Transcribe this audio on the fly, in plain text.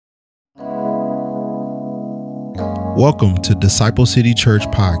Welcome to Disciple City Church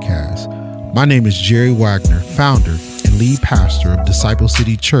Podcast. My name is Jerry Wagner, founder and lead pastor of Disciple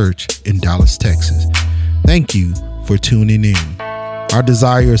City Church in Dallas, Texas. Thank you for tuning in. Our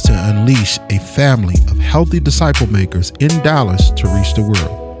desire is to unleash a family of healthy disciple makers in Dallas to reach the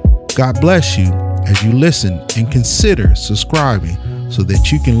world. God bless you as you listen and consider subscribing so that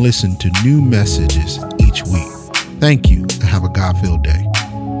you can listen to new messages each week. Thank you and have a God-filled day.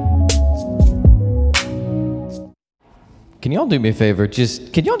 Can y'all do me a favor?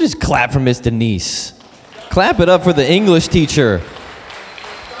 Can y'all just clap for Miss Denise? Clap it up for the English teacher.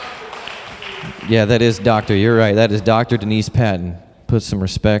 Yeah, that is Doctor. You're right. That is Dr. Denise Patton. Put some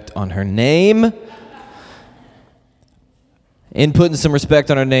respect on her name. In putting some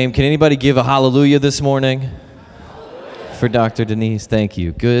respect on her name, can anybody give a hallelujah this morning? For Dr. Denise, thank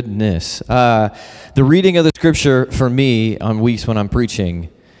you. Goodness. The reading of the scripture for me on weeks when I'm preaching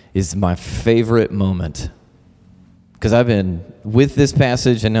is my favorite moment. Because I've been with this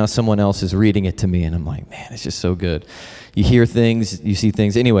passage and now someone else is reading it to me and I'm like, man, it's just so good. You hear things, you see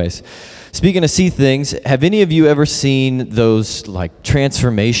things. Anyways, speaking of see things, have any of you ever seen those like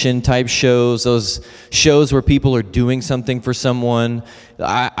transformation type shows, those shows where people are doing something for someone?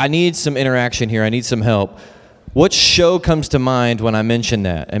 I need some interaction here. I need some help. What show comes to mind when I mention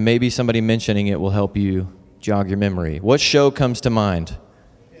that? And maybe somebody mentioning it will help you jog your memory. What show comes to mind?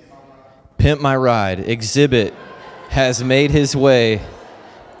 Pimp My Ride. Exhibit has made his way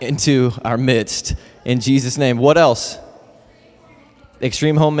into our midst in Jesus' name. What else?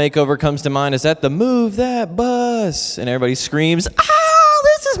 Extreme Home Makeover comes to mind. Is that the Move That Bus? And everybody screams,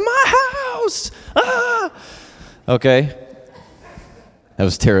 this is my house. Okay. That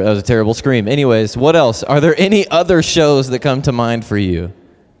was a terrible scream. Anyways, what else? Are there any other shows that come to mind for you?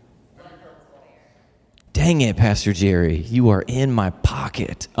 Dang it, Pastor Jerry. You are in my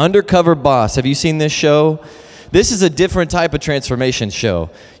pocket. Undercover Boss. Have you seen this show? This is a different type of transformation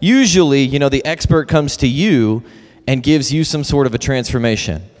show. Usually, the expert comes to you and gives you some sort of a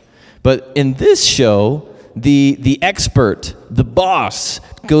transformation. But in this show, the expert, the boss,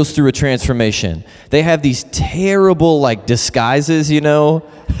 goes through a transformation. They have these terrible disguises,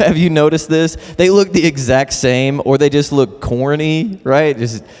 Have you noticed this? They look the exact same or they just look corny, right?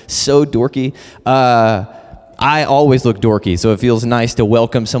 Just so dorky. I always look dorky, so it feels nice to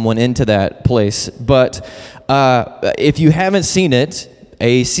welcome someone into that place. But if you haven't seen it,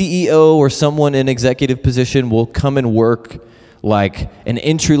 a CEO or someone in executive position will come and work like an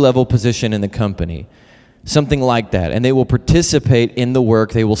entry-level position in the company, something like that. And they will participate in the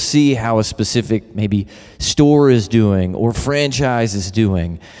work. They will see how a specific maybe store is doing or franchise is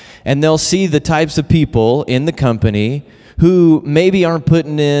doing. And they'll see the types of people in the company who maybe aren't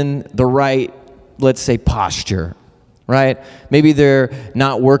putting in the right, let's say, posture, right? Maybe they're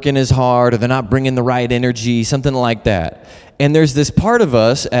not working as hard or they're not bringing the right energy, something like that. And there's this part of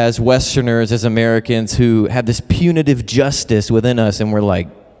us as Westerners, as Americans, who have this punitive justice within us, and we're like,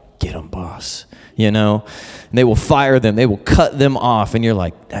 get them, boss, And they will fire them. They will cut them off, and you're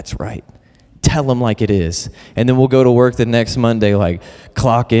like, that's right. Tell them like it is. And then we'll go to work the next Monday,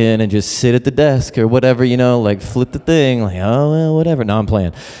 clock in and just sit at the desk or whatever, flip the thing, oh, well, whatever. No, I'm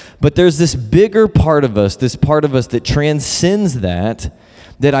playing. But there's this bigger part of us, that transcends that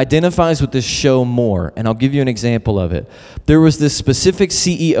identifies with this show more. And I'll give you an example of it. There was this specific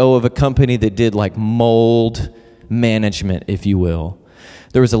CEO of a company that did mold management, if you will.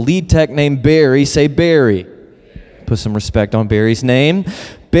 There was a lead tech named Barry. Say Barry. Put some respect on Barry's name.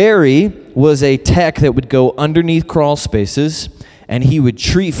 Barry was a tech that would go underneath crawl spaces and he would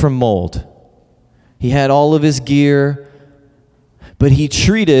treat for mold. He had all of his gear, but he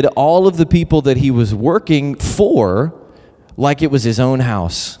treated all of the people that he was working for like it was his own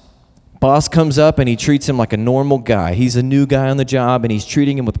house. Boss comes up and he treats him like a normal guy. He's a new guy on the job and he's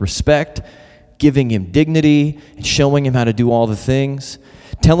treating him with respect, giving him dignity, and showing him how to do all the things.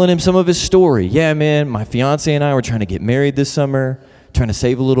 Telling him some of his story. Yeah, man, my fiance and I were trying to get married this summer, trying to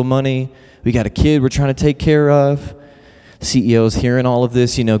save a little money. We got a kid we're trying to take care of. The CEO's hearing all of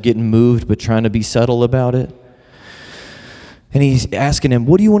this, getting moved, but trying to be subtle about it. And he's asking him,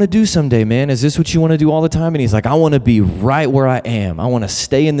 what do you want to do someday, man? Is this what you want to do all the time? And he's like, I want to be right where I am. I want to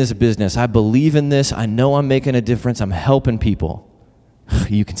stay in this business. I believe in this. I know I'm making a difference. I'm helping people.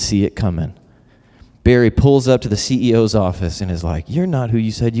 You can see it coming. Barry pulls up to the CEO's office and is like, you're not who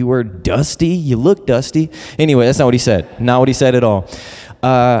you said you were, Dusty. You look dusty. Anyway, that's not what he said. Not what he said at all.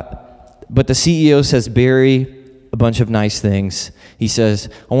 But the CEO says, Barry, a bunch of nice things. He says,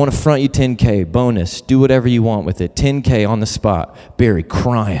 I want to front you $10K, bonus, do whatever you want with it, $10K on the spot. Barry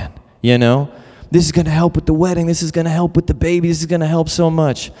crying, This is going to help with the wedding. This is going to help with the baby. This is going to help so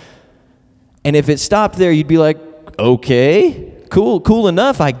much. And if it stopped there, you'd be like, Okay, cool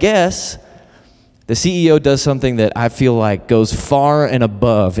enough, I guess. The CEO does something that I feel like goes far and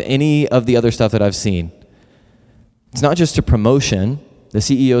above any of the other stuff that I've seen. It's not just a promotion. The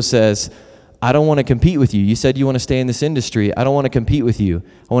CEO says, I don't want to compete with you. You said you want to stay in this industry. I don't want to compete with you.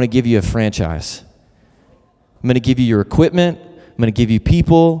 I want to give you a franchise. I'm going to give you your equipment. I'm going to give you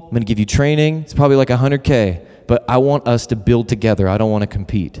people. I'm going to give you training. It's probably like $100K, but I want us to build together. I don't want to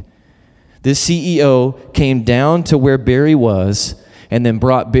compete. This CEO came down to where Barry was and then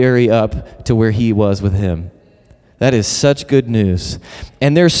brought Barry up to where he was with him. That is such good news.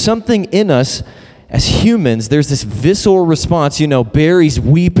 And there's something in us as humans, there's this visceral response. Barry's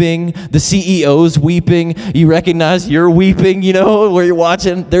weeping, the CEO's weeping, you recognize you're weeping, where you're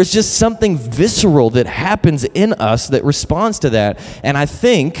watching. There's just something visceral that happens in us that responds to that. And I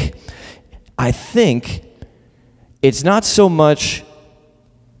think it's not so much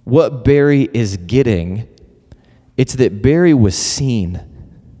what Barry is getting, it's that Barry was seen.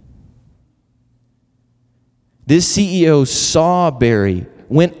 This CEO saw Barry,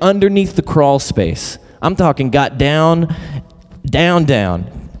 went underneath the crawl space. I'm talking got down,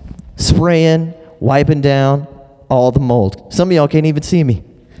 spraying, wiping down all the mold. Some of y'all can't even see me.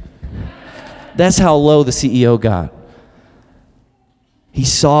 That's how low the CEO got. He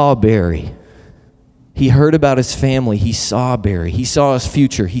saw Barry. He heard about his family. He saw Barry. He saw his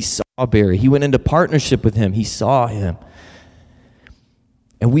future. He saw Barry. He went into partnership with him. He saw him.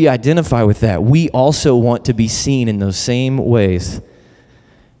 And we identify with that. We also want to be seen in those same ways.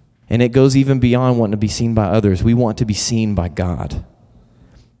 And it goes even beyond wanting to be seen by others. We want to be seen by God.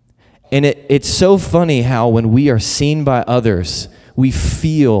 And it's so funny how when we are seen by others, we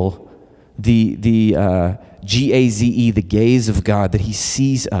feel the G-A-Z-E, the gaze of God, that he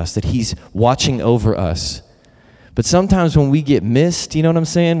sees us, that he's watching over us. But sometimes when we get missed, you know what I'm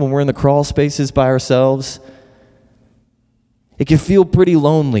saying? When we're in the crawl spaces by ourselves, it can feel pretty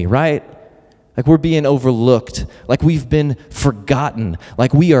lonely, right? Like we're being overlooked, like we've been forgotten,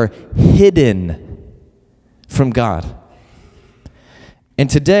 like we are hidden from God. And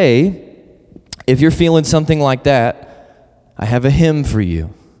today, if you're feeling something like that, I have a hymn for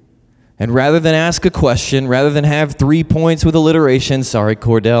you. And rather than ask a question, rather than have 3 points with alliteration, sorry,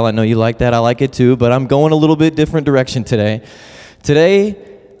 Cordell, I know you like that, I like it too, but I'm going a little bit different direction today. Today,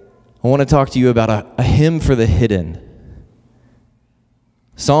 I want to talk to you about a hymn for the hidden.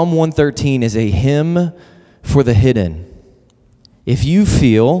 Psalm 113 is a hymn for the hidden. If you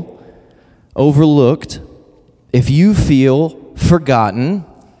feel overlooked, if you feel forgotten,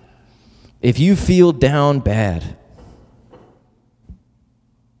 if you feel down bad,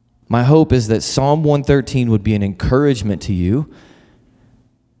 my hope is that Psalm 113 would be an encouragement to you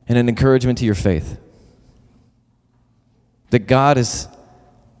and an encouragement to your faith. That God is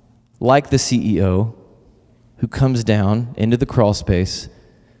like the CEO who comes down into the crawl space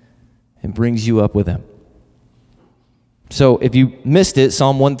and brings you up with him. So if you missed it,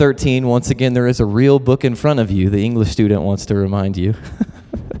 Psalm 113, once again, there is a real book in front of you. The English student wants to remind you.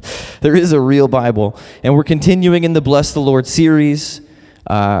 There is a real Bible. And we're continuing in the Bless the Lord series.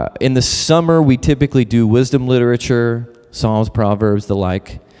 In the summer, we typically do wisdom literature, Psalms, Proverbs, the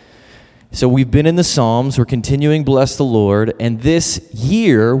like. So we've been in the Psalms. We're continuing Bless the Lord. And this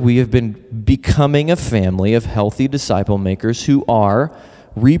year, we have been becoming a family of healthy disciple makers who are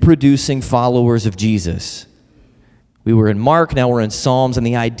reproducing followers of Jesus. We were in Mark, now we're in Psalms, and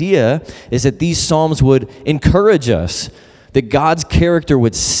the idea is that these Psalms would encourage us, that God's character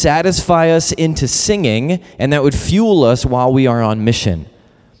would satisfy us into singing, and that would fuel us while we are on mission.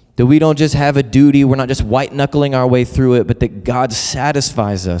 That we don't just have a duty, we're not just white-knuckling our way through it, but that God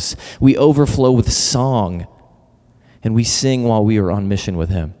satisfies us. We overflow with song, and we sing while we are on mission with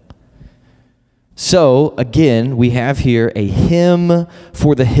him. So, again, we have here a hymn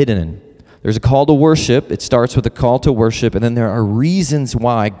for the hidden. There's a call to worship. It starts with a call to worship, and then there are reasons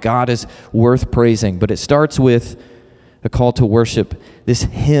why God is worth praising. But it starts with a call to worship. This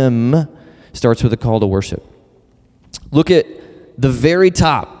hymn starts with a call to worship. Look at the very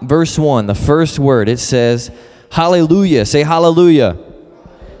top, verse 1, the first word. It says, hallelujah. Say hallelujah.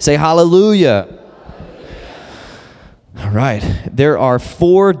 Say hallelujah. All right. There are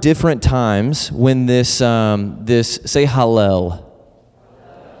 4 different times when this say Hallel.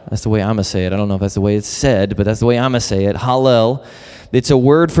 That's the way I'm going to say it. I don't know if that's the way it's said, but that's the way I'm going to say it. Hallel. It's a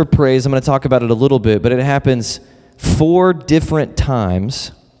word for praise. I'm going to talk about it a little bit, but it happens 4 different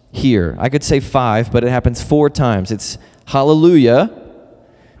times here. I could say 5, but it happens 4 times. It's hallelujah,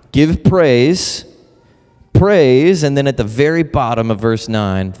 give praise, praise, and then at the very bottom of verse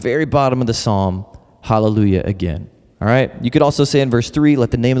 9, very bottom of the psalm, hallelujah again. All right? You could also say in verse 3, let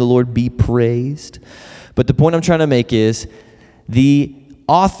the name of the Lord be praised. But the point I'm trying to make is the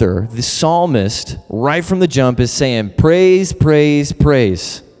author, the psalmist, right from the jump is saying, praise, praise,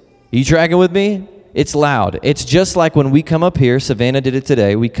 praise. Are you tracking with me? It's loud. It's just like when we come up here, Savannah did it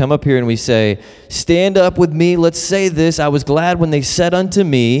today, we come up here and we say, stand up with me, let's say this, I was glad when they said unto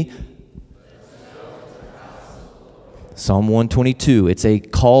me, Psalm 122, it's a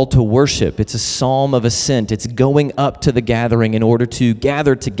call to worship. It's a psalm of ascent. It's going up to the gathering in order to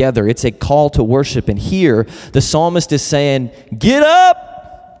gather together. It's a call to worship. And here, the psalmist is saying, get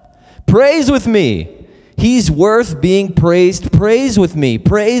up, praise with me. He's worth being praised. Praise with me,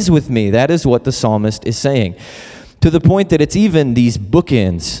 praise with me. That is what the psalmist is saying. To the point that it's even these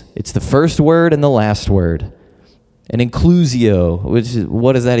bookends. It's the first word and the last word. An inclusio, which is,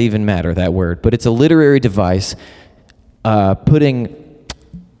 what does that even matter, that word? But it's a literary device putting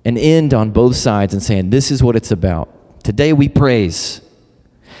an end on both sides and saying, this is what it's about. Today we praise.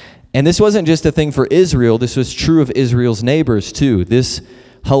 And this wasn't just a thing for Israel. This was true of Israel's neighbors too. This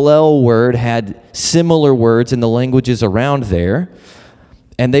Hallel word had similar words in the languages around there.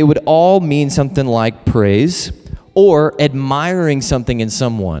 And they would all mean something like praise or admiring something in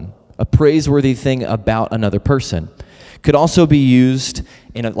someone, a praiseworthy thing about another person. Could also be used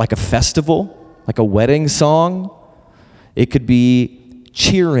in like a festival, like a wedding song. It could be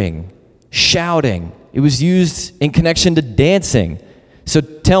cheering, shouting. It was used in connection to dancing. So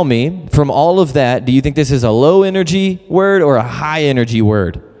tell me, from all of that, do you think this is a low energy word or a high energy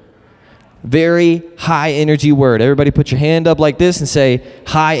word? Very high energy word. Everybody put your hand up like this and say,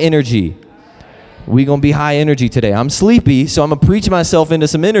 high energy. We're going to be high energy today. I'm sleepy, so I'm going to preach myself into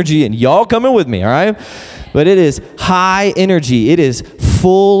some energy, and y'all coming with me, all right? But it is high energy. It is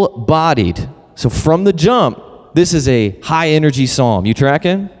full-bodied. So from the jump, this is a high-energy psalm. You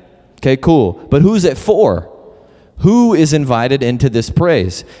tracking? Okay, cool. But who's it for? Who is invited into this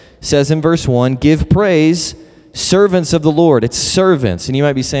praise? It says in verse 1, give praise, servants of the Lord. It's servants. And you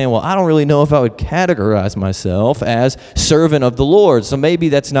might be saying, well, I don't really know if I would categorize myself as servant of the Lord, so maybe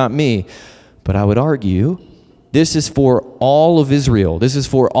that's not me. But I would argue this is for all of Israel. This is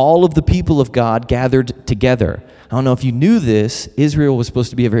for all of the people of God gathered together. I don't know if you knew this. Israel was supposed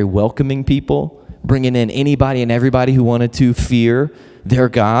to be a very welcoming people, bringing in anybody and everybody who wanted to fear their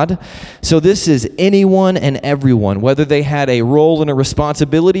God. So this is anyone and everyone, whether they had a role and a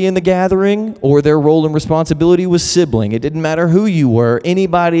responsibility in the gathering or their role and responsibility was sibling. It didn't matter who you were.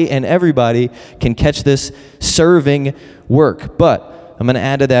 Anybody and everybody can catch this serving work. But I'm going to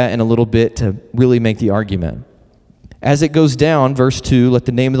add to that in a little bit to really make the argument. As it goes down, verse 2, let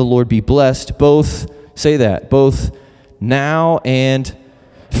the name of the Lord be blessed, both, say that, both now and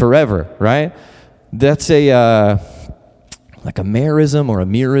forever, right? That's a like a merism or a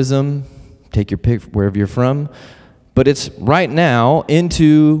merism. Take your pick wherever you're from. But it's right now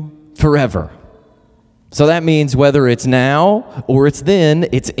into forever. So that means whether it's now or it's then,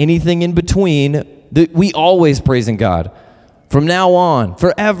 it's anything in between, we always praising God. From now on,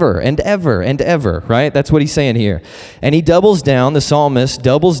 forever and ever and ever, right? That's what he's saying here. And he doubles down, the psalmist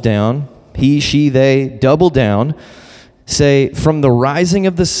doubles down, he, she, they double down, say, from the rising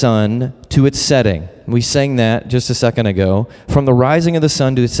of the sun to its setting. We sang that just a second ago. From the rising of the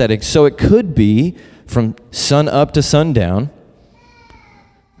sun to its setting. So it could be from sun up to sundown,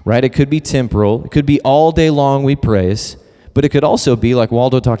 right? It could be temporal. It could be all day long we praise. But it could also be, like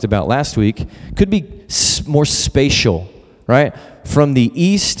Waldo talked about last week, could be more spatial, right? From the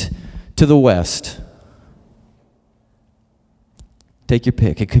east to the west. Take your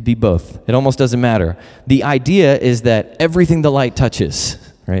pick. It could be both. It almost doesn't matter. The idea is that everything the light touches,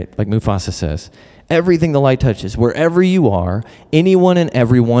 right? Like Mufasa says, everything the light touches, wherever you are, anyone and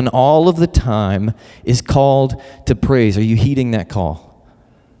everyone, all of the time, is called to praise. Are you heeding that call?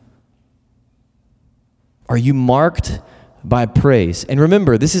 Are you marked by praise? And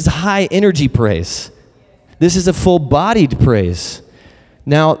remember, this is high energy praise. This is a full-bodied praise.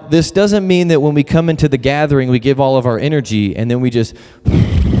 Now, this doesn't mean that when we come into the gathering, we give all of our energy and then we just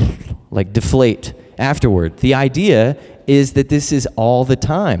like deflate afterward. The idea is that this is all the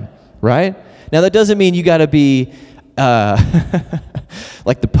time, right? Now, that doesn't mean you got to be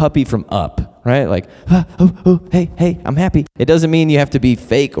like the puppy from Up, right? Like, hey, I'm happy. It doesn't mean you have to be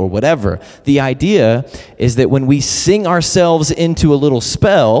fake or whatever. The idea is that when we sing ourselves into a little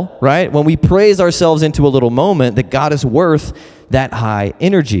spell, right? When we praise ourselves into a little moment, that God is worth that high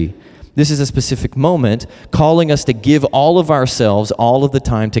energy. This is a specific moment calling us to give all of ourselves all of the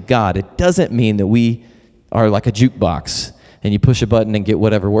time to God. It doesn't mean that we are like a jukebox and you push a button and get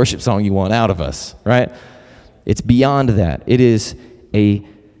whatever worship song you want out of us, right? It's beyond that. It is a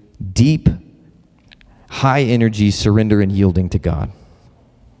deep, high energy surrender and yielding to God.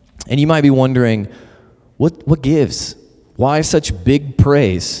 And you might be wondering, What gives? Why such big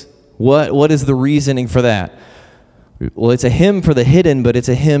praise? What is the reasoning for that? Well, it's a hymn for the hidden, but it's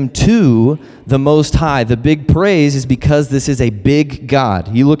a hymn to the Most High. The big praise is because this is a big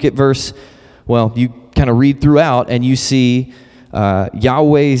God. You look at you kind of read throughout and you see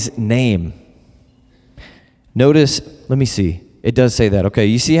Yahweh's name. Notice, let me see. It does say that. Okay,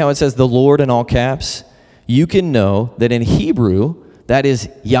 you see how it says the Lord in all caps? You can know that in Hebrew, that is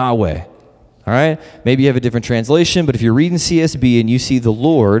Yahweh. All right? Maybe you have a different translation, but if you're reading CSB and you see the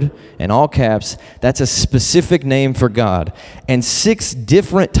Lord in all caps, that's a specific name for God. And 6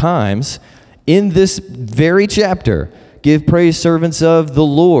 different times in this very chapter, give praise, servants of the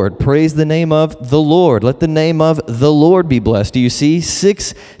Lord. Praise the name of the Lord. Let the name of the Lord be blessed. Do you see?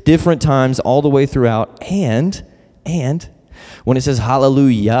 6 different times all the way throughout. And when it says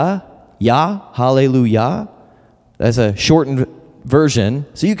hallelujah, hallelujah, that's a shortened version.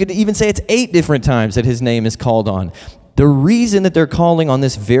 So you could even say it's 8 different times that his name is called on. The reason that they're calling on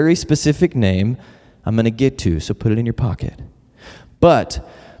this very specific name, I'm going to get to, so put it in your pocket. But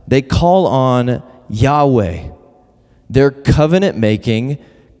they call on Yahweh, their covenant-making,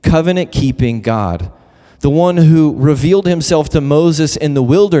 covenant-keeping God, the one who revealed himself to Moses in the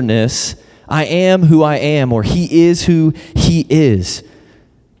wilderness. I am who I am, or he is who he is.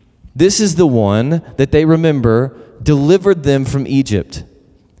 This is the one that they remember delivered them from Egypt.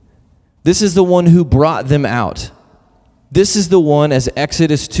 This is the one who brought them out. This is the one, as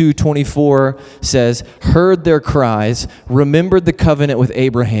Exodus 2:24 says, heard their cries, remembered the covenant with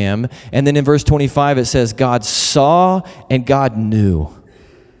Abraham. And then in verse 25 it says, God saw and God knew.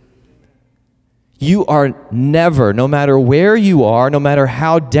 You are never, no matter where you are, no matter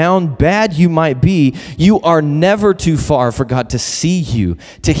how down bad you might be, you are never too far for God to see you,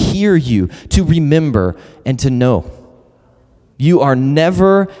 to hear you, to remember, and to know. You are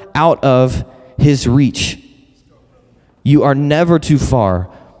never out of his reach. You are never too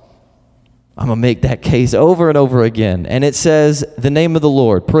far. I'm going to make that case over and over again. And it says, the name of the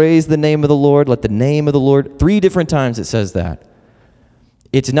Lord. Praise the name of the Lord. Let the name of the Lord. 3 different times it says that.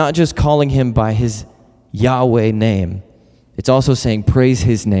 It's not just calling him by his Yahweh name. It's also saying praise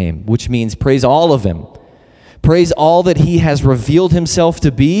his name, which means praise all of him. Praise all that he has revealed himself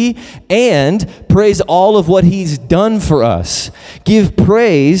to be, and praise all of what he's done for us. Give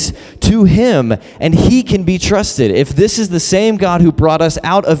praise to him, and he can be trusted. If this is the same God who brought us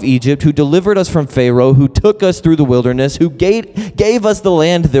out of Egypt, who delivered us from Pharaoh, who took us through the wilderness, who gave us the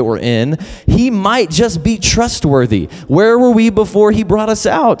land that we're in, he might just be trustworthy. Where were we before he brought us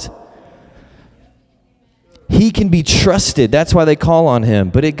out? He can be trusted. That's why they call on him.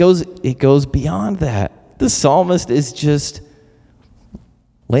 But it goes beyond that. The psalmist is just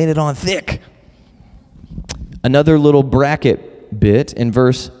laying it on thick. Another little bracket bit in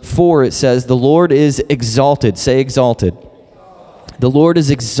verse 4, it says, the Lord is exalted. Say exalted. The Lord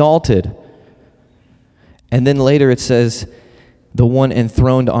is exalted. And then later it says, the one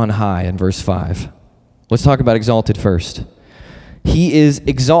enthroned on high in verse 5. Let's talk about exalted first. He is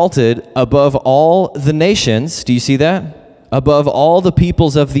exalted above all the nations. Do you see that? Above all the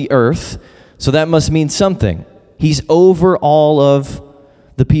peoples of the earth. So that must mean something. He's over all of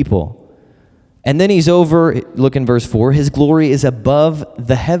the people. And then he's over, look in verse 4, his glory is above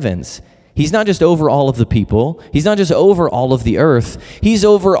the heavens. He's not just over all of the people. He's not just over all of the earth. He's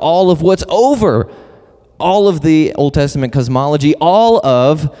over all of what's over all of the Old Testament cosmology, all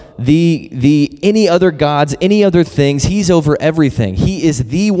of the any other gods, any other things. He's over everything. He is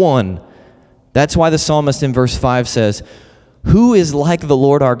the one. That's why the psalmist in verse 5 says, who is like the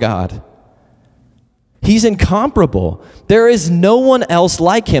Lord our God? He's incomparable. There is no one else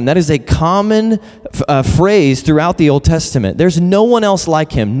like him. That is a common phrase throughout the Old Testament. There's no one else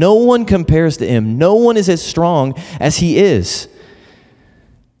like him. No one compares to him. No one is as strong as he is.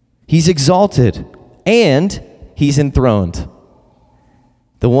 He's exalted and he's enthroned.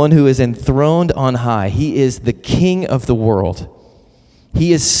 The one who is enthroned on high. He is the King of the world.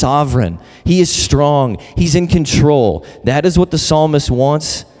 He is sovereign. He is strong. He's in control. That is what the psalmist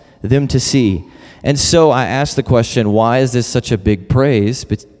wants them to see. And so I asked the question, why is this such a big praise?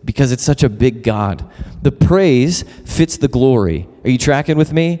 Because it's such a big God. The praise fits the glory. Are you tracking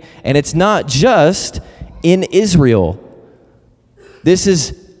with me? And it's not just in Israel. This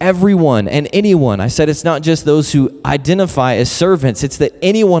is everyone and anyone. I said it's not just those who identify as servants. It's that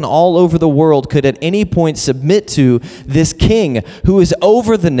anyone all over the world could at any point submit to this king who is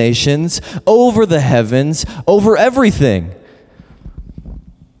over the nations, over the heavens, over everything.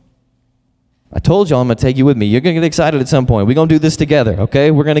 I told y'all I'm going to take you with me. You're going to get excited at some point. We're going to do this together,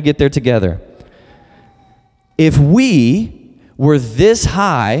 okay? We're going to get there together. If we were this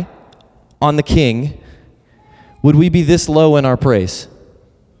high on the king, would we be this low in our praise?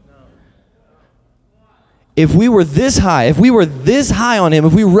 If we were this high on him,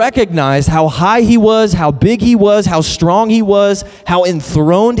 if we recognized how high he was, how big he was, how strong he was, how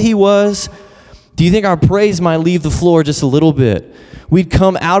enthroned he was, do you think our praise might leave the floor just a little bit? We'd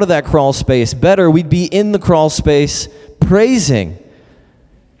come out of that crawl space. Better, we'd be in the crawl space praising.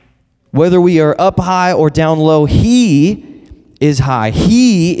 Whether we are up high or down low, he is high.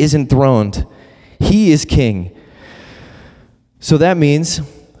 He is enthroned. He is king. So that means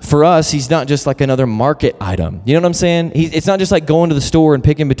for us, he's not just like another market item. You know what I'm saying? It's not just like going to the store and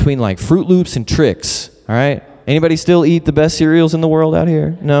picking between like Fruit Loops and Trix, all right? Anybody still eat the best cereals in the world out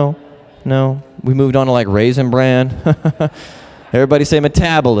here? No? We moved on to like Raisin Bran. Everybody say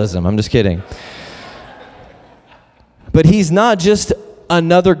metabolism. I'm just kidding. But he's not just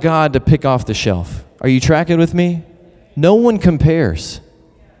another God to pick off the shelf. Are you tracking with me? No one compares.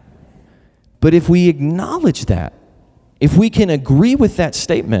 But if we acknowledge that, if we can agree with that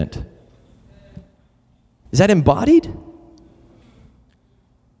statement, is that embodied?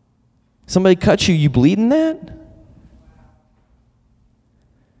 Somebody cuts you, you bleed in that?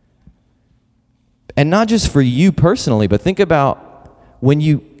 And not just for you personally, but think about when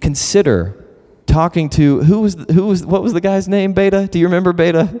you consider talking to, what was the guy's name, Beta? Do you remember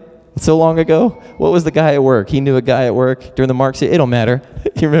Beta? So long ago? What was the guy at work? He knew a guy at work during the Mark. It don't matter.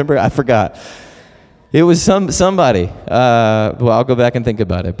 You remember? I forgot. It was somebody. Well, I'll go back and think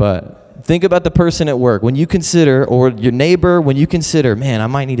about it. But think about the person at work. When you consider, or your neighbor, when you consider, man, I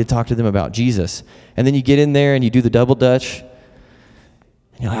might need to talk to them about Jesus. And then you get in there and you do the double dutch.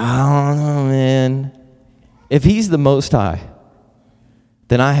 And you're like, I don't know, man. If he's the Most High,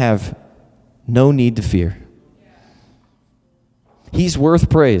 then I have no need to fear. He's worth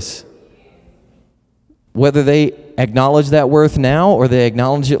praise. Whether they acknowledge that worth now or they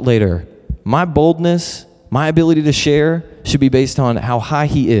acknowledge it later. My boldness, my ability to share should be based on how high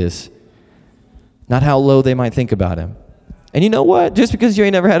he is, not how low they might think about him. And you know what? Just because you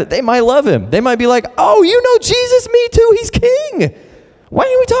ain't never had it, they might love him. They might be like, oh, you know Jesus? Me too. He's king. Why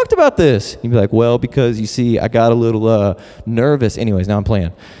didn't we talk about this? You'd be like, well, because you see, I got a little nervous. Anyways, now I'm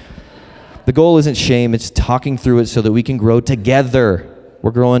playing. The goal isn't shame. It's talking through it so that we can grow together.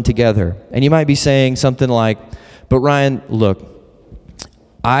 We're growing together. And you might be saying something like, but Ryan, look,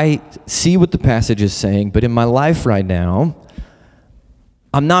 I see what the passage is saying, but in my life right now,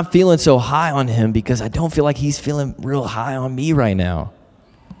 I'm not feeling so high on him because I don't feel like he's feeling real high on me right now.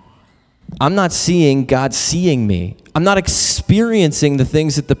 I'm not seeing God seeing me. I'm not experiencing the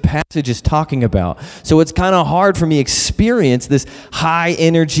things that the passage is talking about. So it's kind of hard for me to experience this high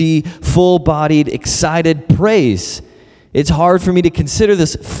energy, full-bodied, excited praise. It's hard for me to consider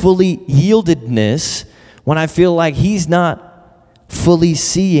this fully yieldedness when I feel like he's not fully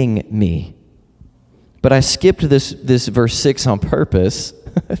seeing me. But I skipped this verse 6 on purpose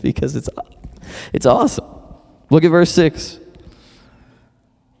because it's awesome. Look at verse 6.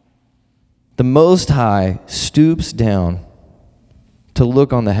 The Most High stoops down to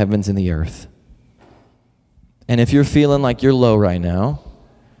look on the heavens and the earth. And if you're feeling like you're low right now,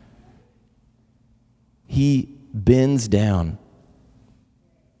 he bends down.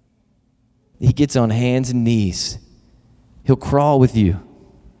 He gets on hands and knees. He'll crawl with you.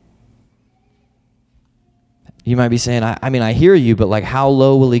 You might be saying, I hear you, but like how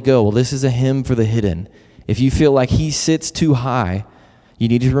low will he go? Well, this is a hymn for the hidden. If you feel like he sits too high, you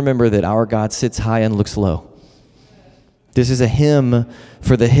need to remember that our God sits high and looks low. This is a hymn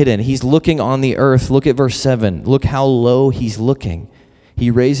for the hidden. He's looking on the earth. Look at verse 7. Look how low he's looking. He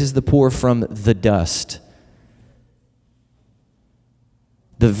raises the poor from the dust.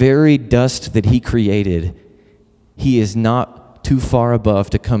 The very dust that he created, he is not too far above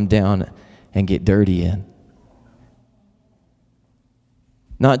to come down and get dirty in.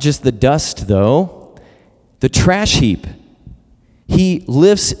 Not just the dust, though, the trash heap. He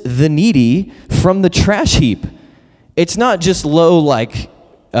lifts the needy from the trash heap. It's not just low like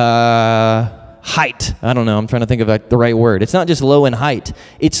height. I don't know. I'm trying to think of like the right word. It's not just low in height.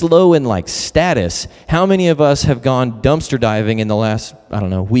 It's low in like status. How many of us have gone dumpster diving in the last,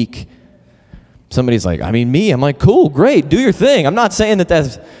 week? Somebody's like, me. I'm like, cool, great, do your thing. I'm not saying that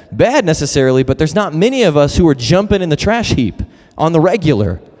that's bad necessarily, but there's not many of us who are jumping in the trash heap on the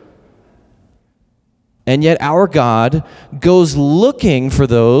regular. And yet our God goes looking for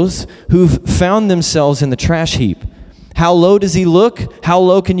those who've found themselves in the trash heap. How low does he look? How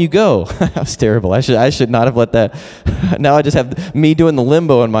low can you go? That was terrible. I should not have let that. Now I just have me doing the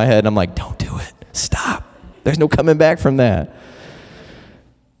limbo in my head. And I'm like, don't do it. Stop. There's no coming back from that.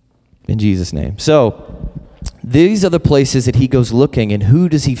 In Jesus' name. So these are the places that he goes looking. And who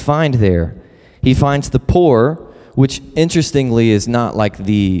does he find there? He finds the poor which interestingly is not like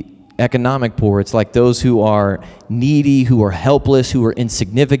the economic poor. It's like those who are needy, who are helpless, who are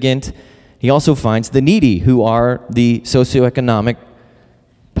insignificant. He also finds the needy, who are the socioeconomic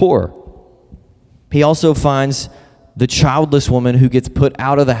poor. He also finds the childless woman who gets put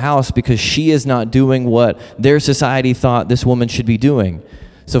out of the house because she is not doing what their society thought this woman should be doing.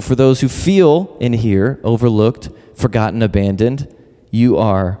 So for those who feel in here overlooked, forgotten, abandoned, you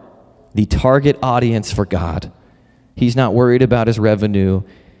are the target audience for God. He's not worried about his revenue.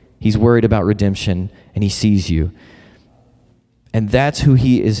 He's worried about redemption, and he sees you. And that's who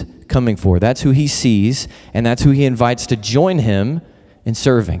he is coming for. That's who he sees, and that's who he invites to join him in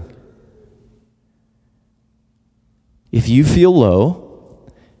serving. If you feel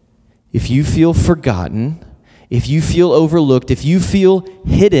low, if you feel forgotten, if you feel overlooked, if you feel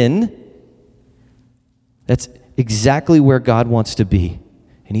hidden, that's exactly where God wants to be.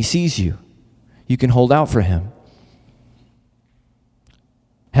 And he sees you. You can hold out for him.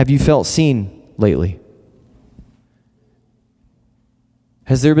 Have you felt seen lately?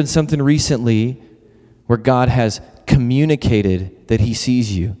 Has there been something recently where God has communicated that he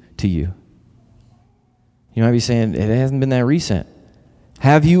sees you to you? You might be saying, it hasn't been that recent.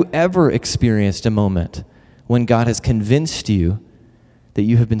 Have you ever experienced a moment when God has convinced you that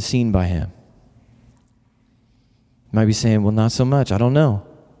you have been seen by him? You might be saying, well, not so much. I don't know.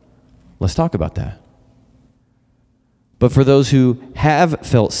 Let's talk about that. But for those who have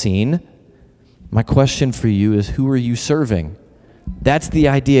felt seen, my question for you is, who are you serving? That's the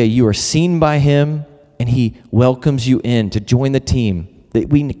idea. You are seen by him, and he welcomes you in to join the team. That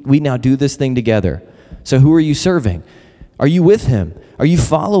we now do this thing together. So who are you serving? Are you with him? Are you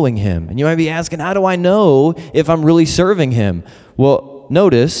following him? And you might be asking, how do I know if I'm really serving him? Well,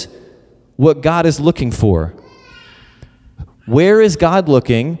 notice what God is looking for. Where is God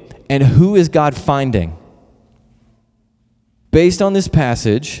looking, and who is God finding? Based on this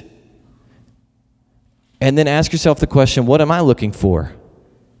passage, and then ask yourself the question, what am I looking for?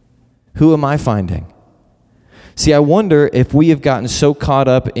 Who am I finding? See, I wonder if we have gotten so caught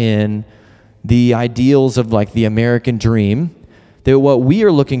up in the ideals of like the American dream that what we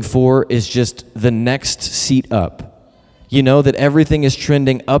are looking for is just the next seat up. You know, that everything is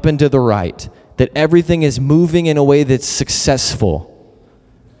trending up and to the right, that everything is moving in a way that's successful.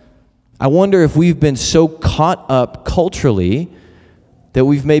 I wonder if we've been so caught up culturally that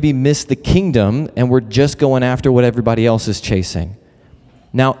we've maybe missed the kingdom and we're just going after what everybody else is chasing.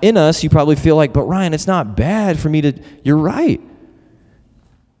 Now, in us, you probably feel like, but Ryan, it's not bad for me to, you're right.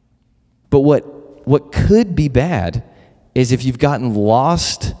 But what could be bad is if you've gotten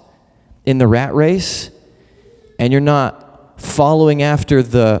lost in the rat race and you're not following after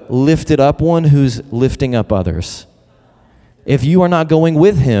the lifted up one who's lifting up others. If you are not going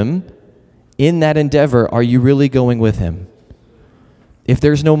with him in that endeavor, are you really going with him? If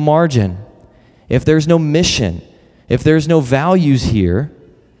there's no margin, if there's no mission, if there's no values here,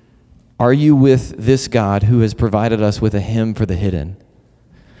 are you with this God who has provided us with a hymn for the hidden?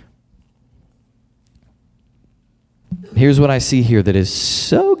 Here's what I see here that is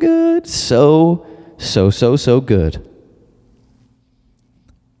so good, so good.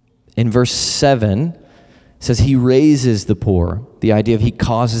 In verse 7, it says he raises the poor, the idea of he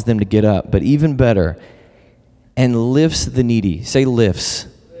causes them to get up, but even better, and lifts the needy. Say lifts.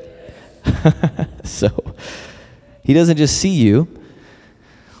 So he doesn't just see you,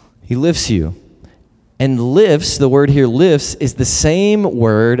 he lifts you. And lifts, the word here lifts, is the same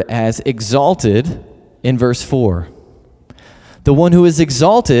word as exalted in verse 4. The one who is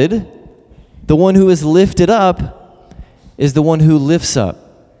exalted, the one who is lifted up, is the one who lifts up.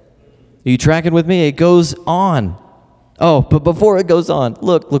 Are you tracking with me? It goes on. Oh, but before it goes on,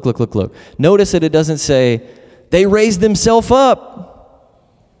 look. Notice that it doesn't say, they raised themselves up.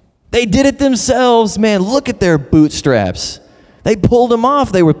 They did it themselves. Man, look at their bootstraps. They pulled them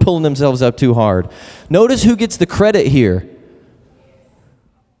off. They were pulling themselves up too hard. Notice who gets the credit here.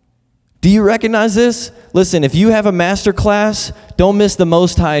 Do you recognize this? Listen, if you have a master class, don't miss the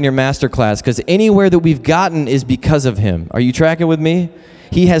Most High in your master class, because anywhere that we've gotten is because of him. Are you tracking with me?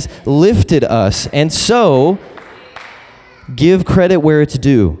 He has lifted us, and so give credit where it's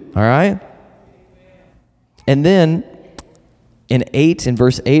due, all right? And then in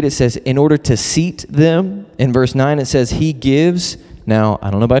verse 8, it says, in order to seat them. In verse 9, it says, he gives. Now, I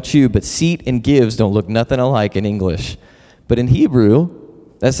don't know about you, but seat and gives don't look nothing alike in English. But in Hebrew,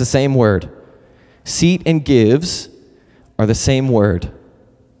 that's the same word. Seat and gives are the same word.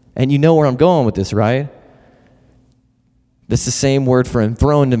 And you know where I'm going with this, right? That's the same word for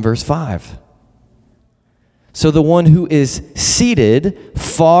enthroned in verse 5. So the one who is seated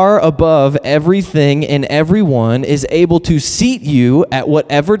far above everything and everyone is able to seat you at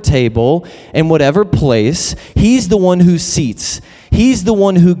whatever table and whatever place. He's the one who seats. He's the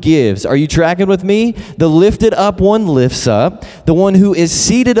one who gives. Are you tracking with me? The lifted up one lifts up. The one who is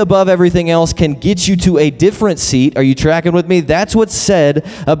seated above everything else can get you to a different seat. Are you tracking with me? That's what's said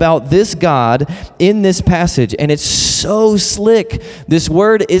about this God in this passage. And it's so slick. This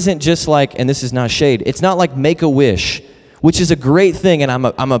word isn't just like, and this is not shade, it's not like make a wish, which is a great thing, and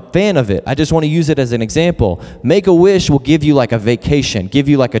I'm a fan of it. I just want to use it as an example. Make a wish will give you like a vacation, give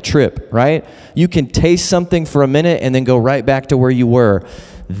you like a trip, right? You can taste something for a minute and then go right back to where you were.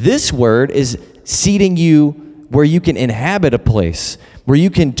 This word is seating you where you can inhabit a place, where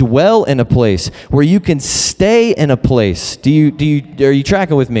you can dwell in a place, where you can stay in a place. Are you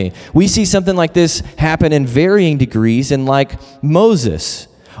tracking with me? We see something like this happen in varying degrees in like Moses,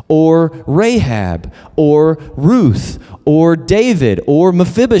 or Rahab, or Ruth, or David, or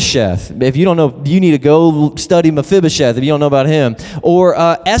Mephibosheth. If you don't know, you need to go study Mephibosheth if you don't know about him. Or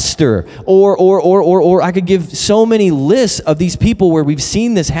Esther, or I could give so many lists of these people where we've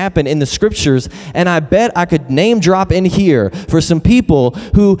seen this happen in the scriptures, and I bet I could name drop in here for some people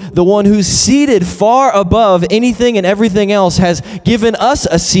who the one who's seated far above anything and everything else has given us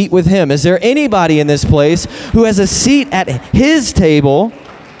a seat with him. Is there anybody in this place who has a seat at his table?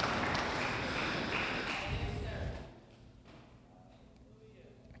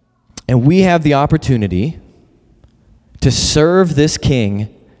 And we have the opportunity to serve this king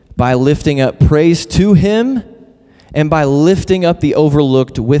by lifting up praise to him and by lifting up the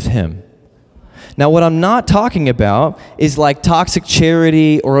overlooked with him. Now, what I'm not talking about is like toxic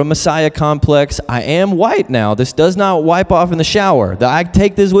charity or a Messiah complex. I am white now. This does not wipe off in the shower. I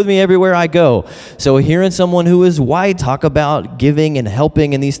take this with me everywhere I go. So hearing someone who is white talk about giving and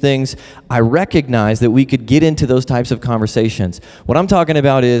helping and these things, I recognize that we could get into those types of conversations. What I'm talking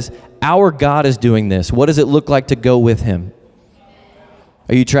about is our God is doing this. What does it look like to go with him?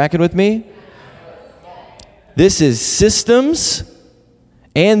 Are you tracking with me? This is systems.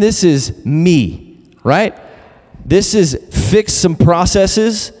 And this is me, right? This is fix some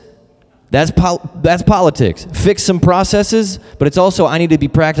processes. That's politics. Fix some processes, but it's also I need to be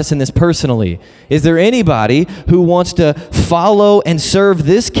practicing this personally. Is there anybody who wants to follow and serve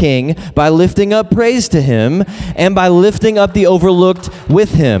this king by lifting up praise to him and by lifting up the overlooked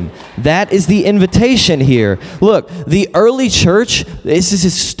with him? That is the invitation here. Look, the early church, this is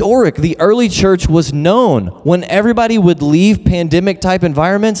historic. The early church was known when everybody would leave pandemic type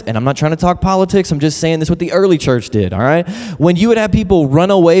environments, and I'm not trying to talk politics, I'm just saying this is what the early church did, all right? When you would have people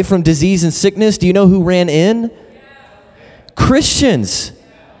run away from disease and sickness, do you know who ran in? Christians.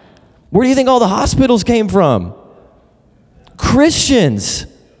 Where do you think all the hospitals came from? Christians.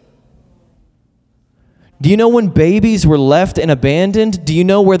 Do you know when babies were left and abandoned? Do you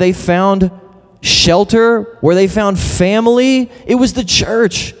know where they found shelter? Where they found family? It was the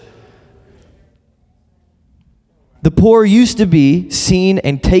church. The poor used to be seen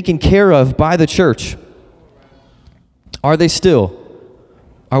and taken care of by the church. Are they still?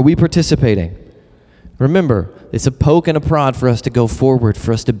 Are we participating? Remember, it's a poke and a prod for us to go forward,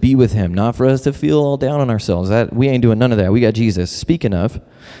 for us to be with him, not for us to feel all down on ourselves. We ain't doing none of that. We got Jesus. Speaking of,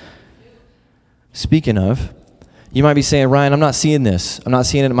 you might be saying, Ryan, I'm not seeing this. I'm not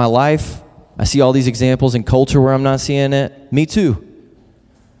seeing it in my life. I see all these examples in culture where I'm not seeing it. Me too.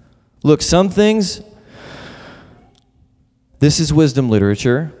 Look, some things, this is wisdom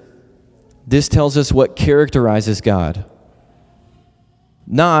literature. This tells us what characterizes God.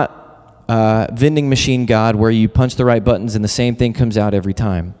 Not vending machine God where you punch the right buttons and the same thing comes out every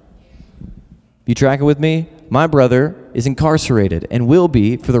time. You tracking with me? My brother is incarcerated and will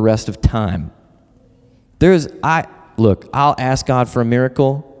be for the rest of time. I'll ask God for a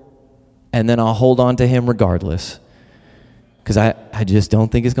miracle and then I'll hold on to him regardless because I just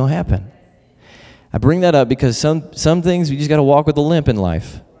don't think it's going to happen. I bring that up because some things we just got to walk with a limp in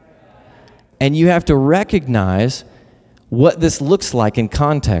life. And you have to recognize what this looks like in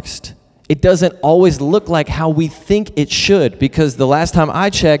context. It doesn't always look like how we think it should, because the last time I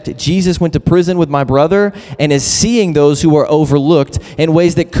checked, Jesus went to prison with my brother and is seeing those who are overlooked in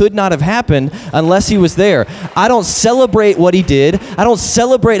ways that could not have happened unless he was there. I don't celebrate what he did. I don't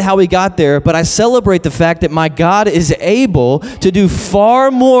celebrate how he got there, but I celebrate the fact that my God is able to do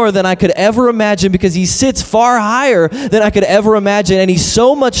far more than I could ever imagine because he sits far higher than I could ever imagine, and he's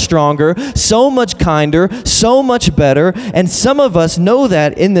so much stronger, so much kinder, so much better, and some of us know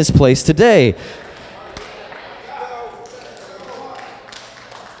that in this place today.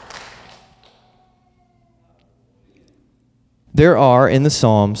 There are in the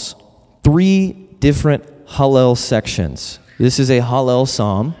Psalms 3 different Hallel sections. This is a Hallel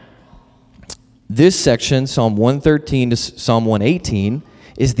psalm. This section, Psalm 113 to Psalm 118,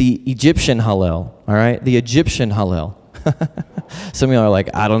 is the Egyptian Hallel, all right? The Egyptian Hallel. Some of y'all are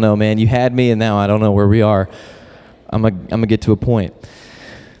like, I don't know, man. You had me, and now I don't know where we are. I'm gonna get to a point.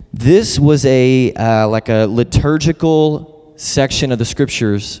 This was like a liturgical section of the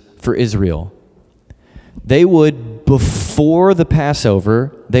scriptures for Israel. They would, before the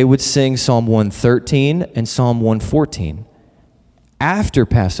Passover, they would sing Psalm 113 and Psalm 114. After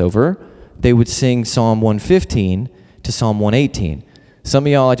Passover, they would sing Psalm 115 to Psalm 118. Some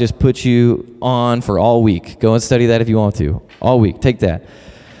of y'all, I just put you on for all week. Go and study that if you want to. All week, take that.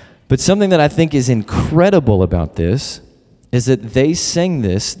 But something that I think is incredible about this is that they sang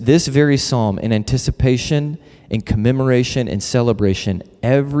this very psalm in anticipation, in commemoration, and celebration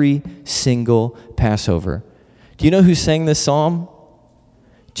every single Passover. Do you know who sang this psalm?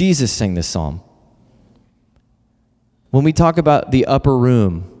 Jesus sang this psalm. When we talk about the upper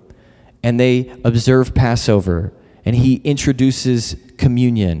room and they observe Passover and he introduces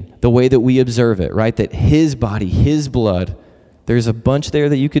communion, the way that we observe it, right? That his body, his blood, there's a bunch there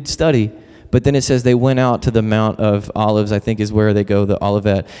that you could study. But then it says they went out to the Mount of Olives, I think is where they go, the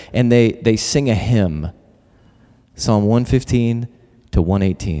Olivet, and they sing a hymn, Psalm 115 to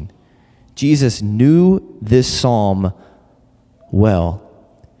 118. Jesus knew this psalm well.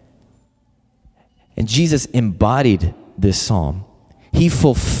 And Jesus embodied this psalm. He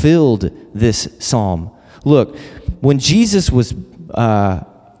fulfilled this psalm. Look, when Jesus was, when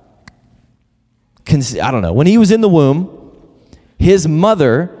he was in the womb, his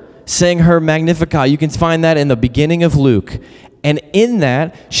mother sang her Magnificat. You can find that in the beginning of Luke. And in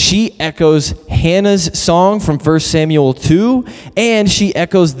that, she echoes Hannah's song from 1 Samuel 2, and she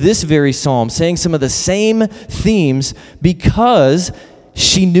echoes this very psalm, saying some of the same themes because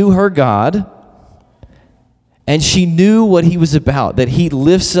she knew her God, and she knew what he was about, that he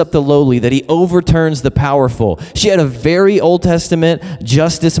lifts up the lowly, that he overturns the powerful. She had a very Old Testament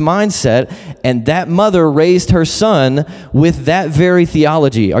justice mindset, and that mother raised her son with that very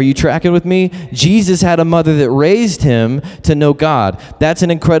theology. Are you tracking with me? Jesus had a mother that raised him to know God. That's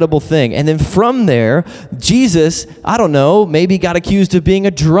an incredible thing. And then from there, Jesus, I don't know, maybe got accused of being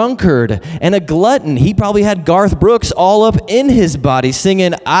a drunkard and a glutton. He probably had Garth Brooks all up in his body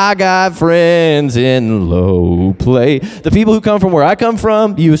singing, I got friends in low play. The people who come from where I come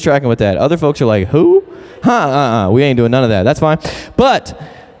from, you was tracking with that. Other folks are like, who? We ain't doing none of that. That's fine. But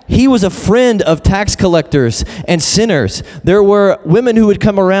he was a friend of tax collectors and sinners. There were women who would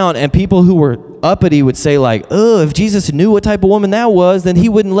come around, and people who were uppity would say like, oh, if Jesus knew what type of woman that was, then he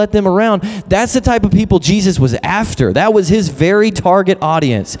wouldn't let them around. That's the type of people Jesus was after. That was his very target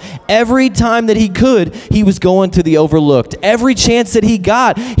audience. Every time that he could, he was going to the overlooked. Every chance that he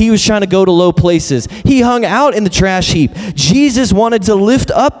got, he was trying to go to low places. He hung out in the trash heap. Jesus wanted to lift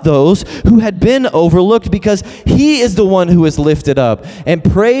up those who had been overlooked because he is the one who is lifted up. And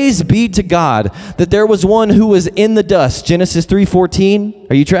praise be to God that there was one who was in the dust. Genesis 3:14.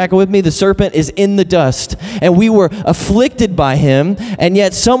 Are you tracking with me? The serpent is in the dust, and we were afflicted by him, and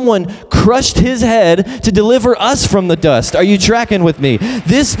yet someone crushed his head to deliver us from the dust. Are you tracking with me?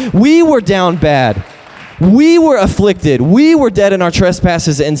 We were down bad. We were afflicted. We were dead in our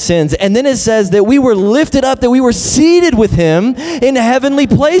trespasses and sins. And then it says that we were lifted up, that we were seated with him in heavenly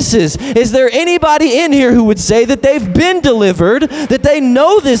places. Is there anybody in here who would say that they've been delivered, that they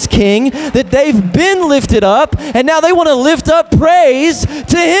know this king, that they've been lifted up, and now they want to lift up praise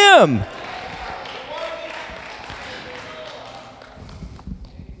to him?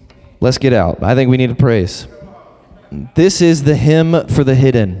 Let's get out. I think we need to praise. This is the hymn for the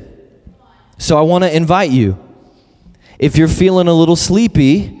hidden. So I want to invite you, if you're feeling a little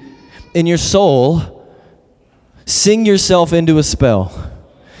sleepy in your soul, sing yourself into a spell.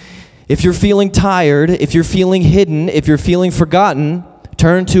 If you're feeling tired, if you're feeling hidden, if you're feeling forgotten,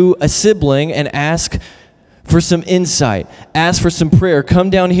 turn to a sibling and ask for some insight. Ask for some prayer.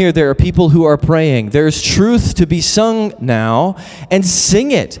 Come down here. There are people who are praying. There's truth to be sung now, and sing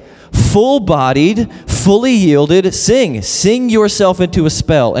it. Full-bodied, fully yielded, sing yourself into a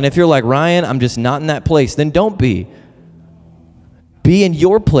spell. And if you're like, Ryan, I'm just not in that place, then don't be. Be in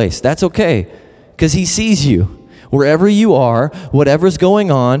your place. That's okay, because he sees you. Wherever you are, whatever's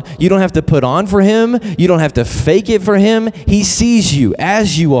going on, you don't have to put on for him. You don't have to fake it for him. He sees you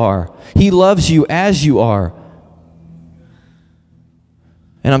as you are. He loves you as you are.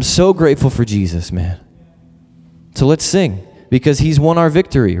 And I'm so grateful for Jesus, man. So let's sing. Because he's won our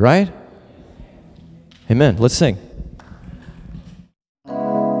victory, right? Amen. Let's sing.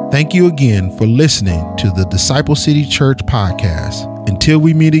 Thank you again for listening to the Disciple City Church podcast. Until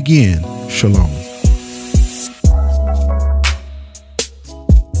we meet again, shalom.